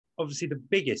obviously the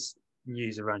biggest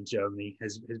news around Germany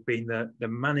has been the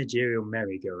managerial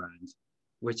merry-go-round,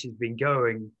 which has been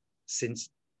going since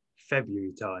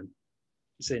February time,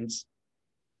 since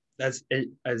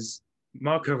as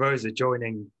Marco Rose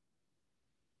joining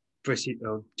Borussia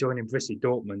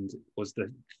Dortmund was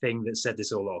the thing that set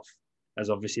this all off, as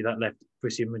obviously that left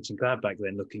Borussia Mönchengladbach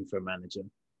then looking for a manager.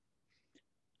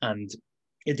 And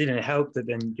it didn't help that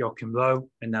then Joachim Löw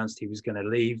announced he was going to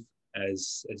leave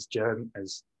as German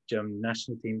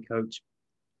national team coach.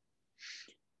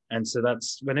 And so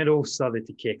that's when it all started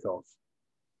to kick off.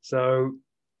 So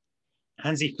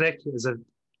Hansi Flick,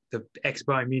 the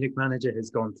ex-Bayern Munich manager,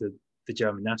 has gone to the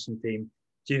German national team.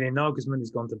 Julian Nagelsmann has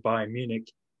gone to Bayern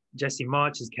Munich. Jesse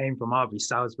March has came from RB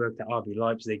Salzburg to RB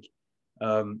Leipzig.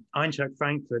 Eintracht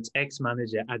Frankfurt's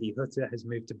ex-manager Adi Hütter has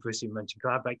moved to Borussia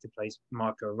Mönchengladbach to place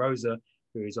Marco Rose,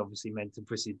 who is obviously meant to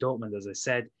Borussia Dortmund, as I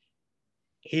said.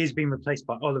 He has been replaced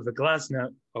by Oliver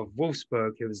Glasner of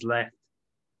Wolfsburg, who has left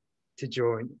to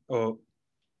join, or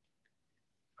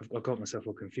I've got myself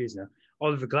all confused now.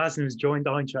 Oliver Glasner has joined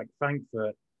Eintracht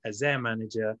Frankfurt as their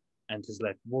manager and has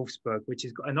left Wolfsburg, which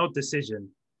is an odd decision,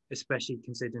 especially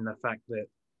considering the fact that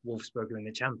Wolfsburg are in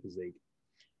the Champions League.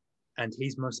 And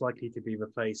he's most likely to be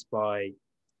replaced by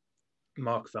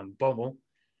Mark van Bommel.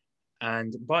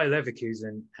 And Bayer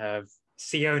Leverkusen have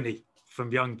Sione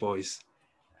from Young Boys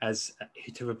as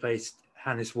to replace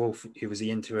Hannes Wolf, who was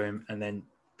the interim, and then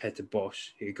Peter Bosch,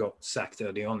 who got sacked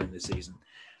early on in the season.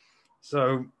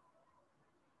 So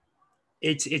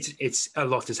it's a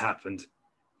lot has happened.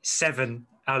 7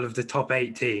 out of the top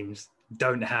 8 teams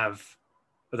don't have,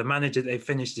 or the manager they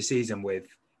finished the season with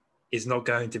is not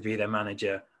going to be their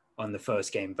manager on the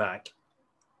first game back.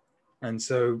 And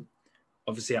so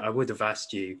obviously I would have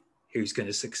asked you who's going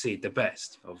to succeed the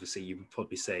best. Obviously you would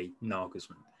probably say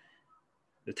Nagelsmann.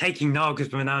 But taking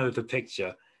Nagelsmann out of the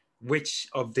picture, which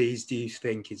of these do you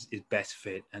think is best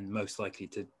fit and most likely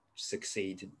to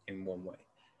succeed in one way?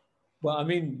 Well, I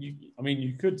mean,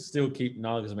 you could still keep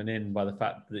Nagelsmann in by the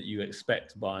fact that you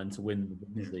expect Bayern to win the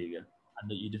Bundesliga, and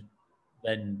that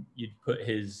you'd put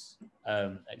his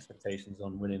expectations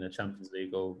on winning a Champions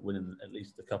League or winning at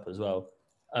least the cup as well.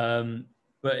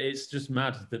 But it's just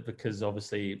mad that because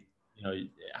obviously, it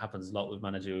happens a lot with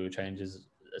managerial changes,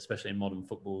 especially in modern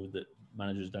football, that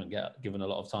managers don't get given a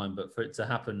lot of time. But for it to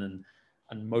happen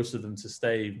and most of them to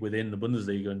stay within the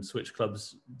Bundesliga and switch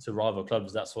clubs to rival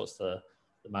clubs, that's what's the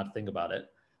mad thing about it.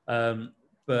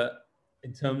 But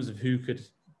in terms of who could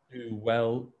do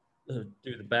well,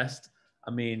 do the best,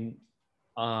 I mean,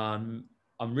 I'm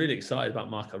really excited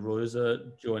about Marco Rose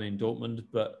joining Dortmund,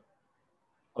 but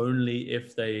only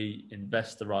if they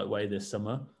invest the right way this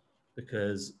summer,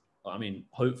 because I mean,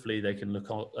 hopefully they can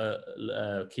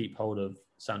keep hold of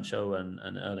Sancho and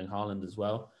Erling Haaland as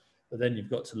well. But then you've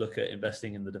got to look at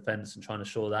investing in the defence and trying to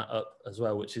shore that up as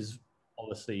well, which is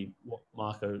obviously what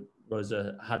Marco Rose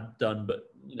had done, but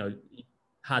he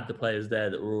had the players there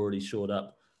that were already shored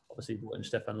up. Obviously, brought in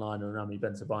Stefan Leiner and Rami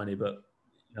Bentabani, but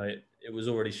it was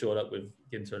already shored up with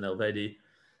Ginter and Elvedi.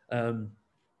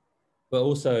 But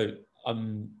also,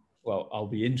 I'll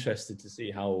be interested to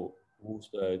see how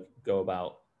Wolfsburg go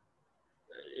about,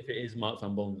 if it is Mark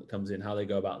van Bommel that comes in, how they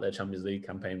go about their Champions League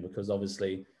campaign, because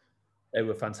obviously they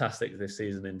were fantastic this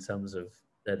season in terms of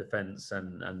their defence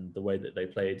and the way that they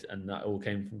played, and that all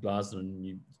came from Glasner. And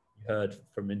you heard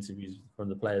from interviews from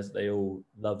the players that they all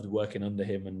loved working under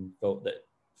him and thought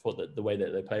that the way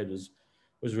that they played was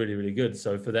really, really good.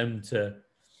 So for them to,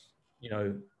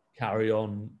 carry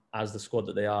on as the squad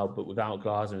that they are, but without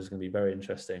Glasner, is going to be very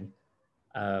interesting.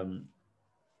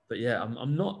 But yeah,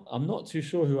 I'm not too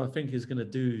sure who I think is going to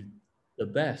do the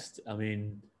best. I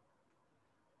mean,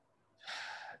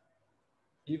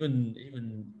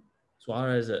 even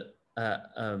Suarez at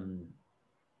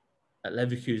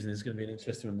Leverkusen is going to be an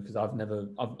interesting one, because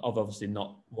I've obviously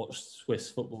not watched Swiss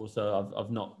football, so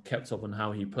I've not kept up on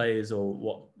how he plays or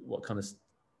what kind of.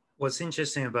 What's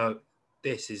interesting about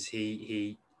this is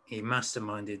he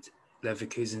masterminded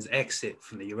Leverkusen's exit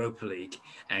from the Europa League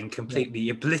and completely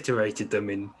obliterated them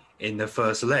in the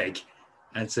first leg,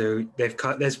 and so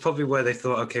there's probably where they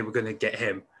thought, okay, we're going to get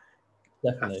him.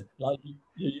 Definitely. Like,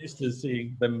 you're used to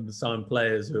seeing them sign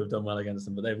players who have done well against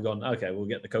them, but they've gone, okay, we'll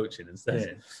get the coaching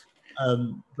instead. Yeah.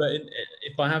 But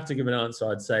if I have to give an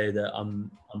answer, I'd say that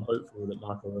I'm hopeful that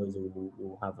Marco Rose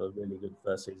will have a really good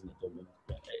first season at Dublin.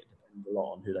 But it depends a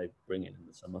lot on who they bring in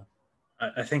the summer.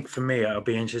 I think for me, I'll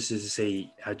be interested to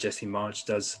see how Jesse March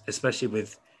does, especially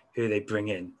with who they bring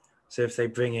in. So if they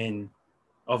bring in,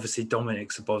 obviously Dominic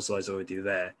Szoboszlai is already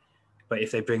there, but if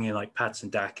they bring in like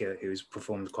Patson Daka, who's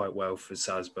performed quite well for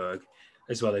Salzburg,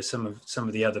 as well as some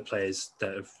of the other players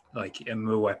that have, like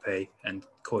Mwepe and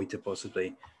Koita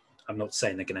possibly. I'm not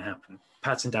saying they're going to happen.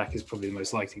 Patson Daka is probably the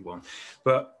most likely one,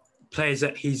 but players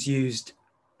that he's used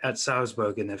at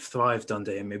Salzburg and have thrived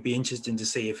under him. It'd be interesting to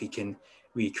see if he can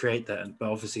recreate that. But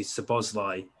obviously,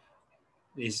 Szoboszlai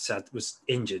was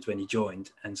injured when he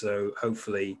joined, and so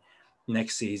hopefully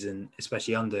next season,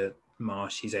 especially under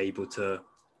Marsh, he's able to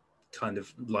kind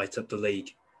of light up the league,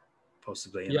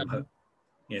 possibly. And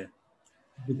yeah.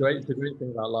 The great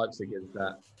thing about Leipzig is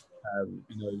that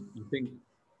you think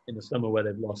in the summer where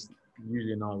they've lost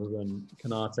Julian Nagelsmann,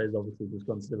 Canate has obviously just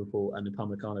gone to Liverpool, and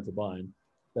Upamecano to Bayern,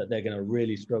 that they're going to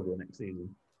really struggle next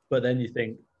season. But then you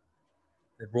think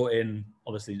they've brought in,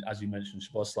 obviously, as you mentioned,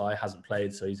 Szoboszlai hasn't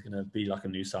played, so he's going to be like a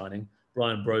new signing.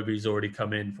 Brian Broby's already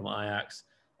come in from Ajax.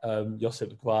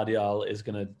 Josip Gvardiol is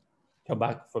going to come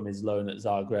back from his loan at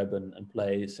Zagreb and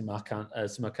play.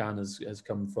 Simakan has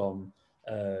come from,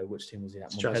 which team was he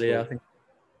at? Montpellier, I think.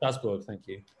 Strasbourg, thank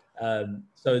you.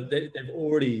 So they've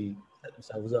already set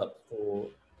themselves up for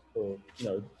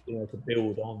to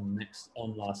build on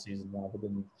last season rather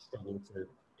than struggle to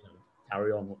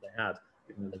carry on what they had.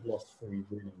 They've lost 3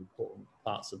 really important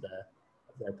parts of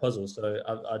their puzzle. So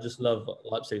I just love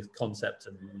Leipzig's concept,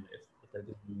 and if they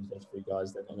did lose those 3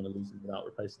 guys, they're not going to lose them without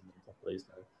replacing them properly.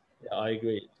 So yeah, I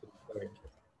agree. It's very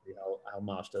interesting to see how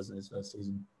Marsh does in his first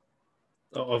season.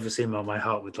 Obviously, my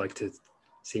heart would like to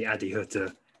see Adi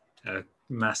Hutter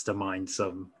mastermind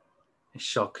some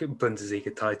shock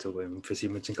Bundesliga title win for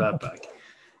Mönchengladbach.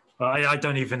 I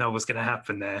don't even know what's going to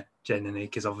happen there, genuinely,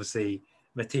 because obviously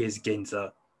Matthias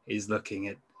Ginter is looking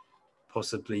at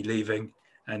possibly leaving,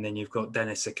 and then you've got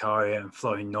Dennis Zakaria and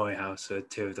Florian Neuhaus, who are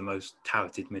 2 of the most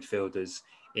touted midfielders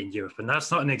in Europe, and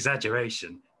that's not an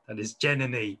exaggeration. That is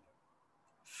genuinely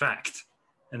fact.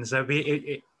 And so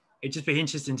it'd just be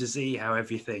interesting to see how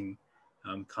everything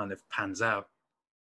kind of pans out.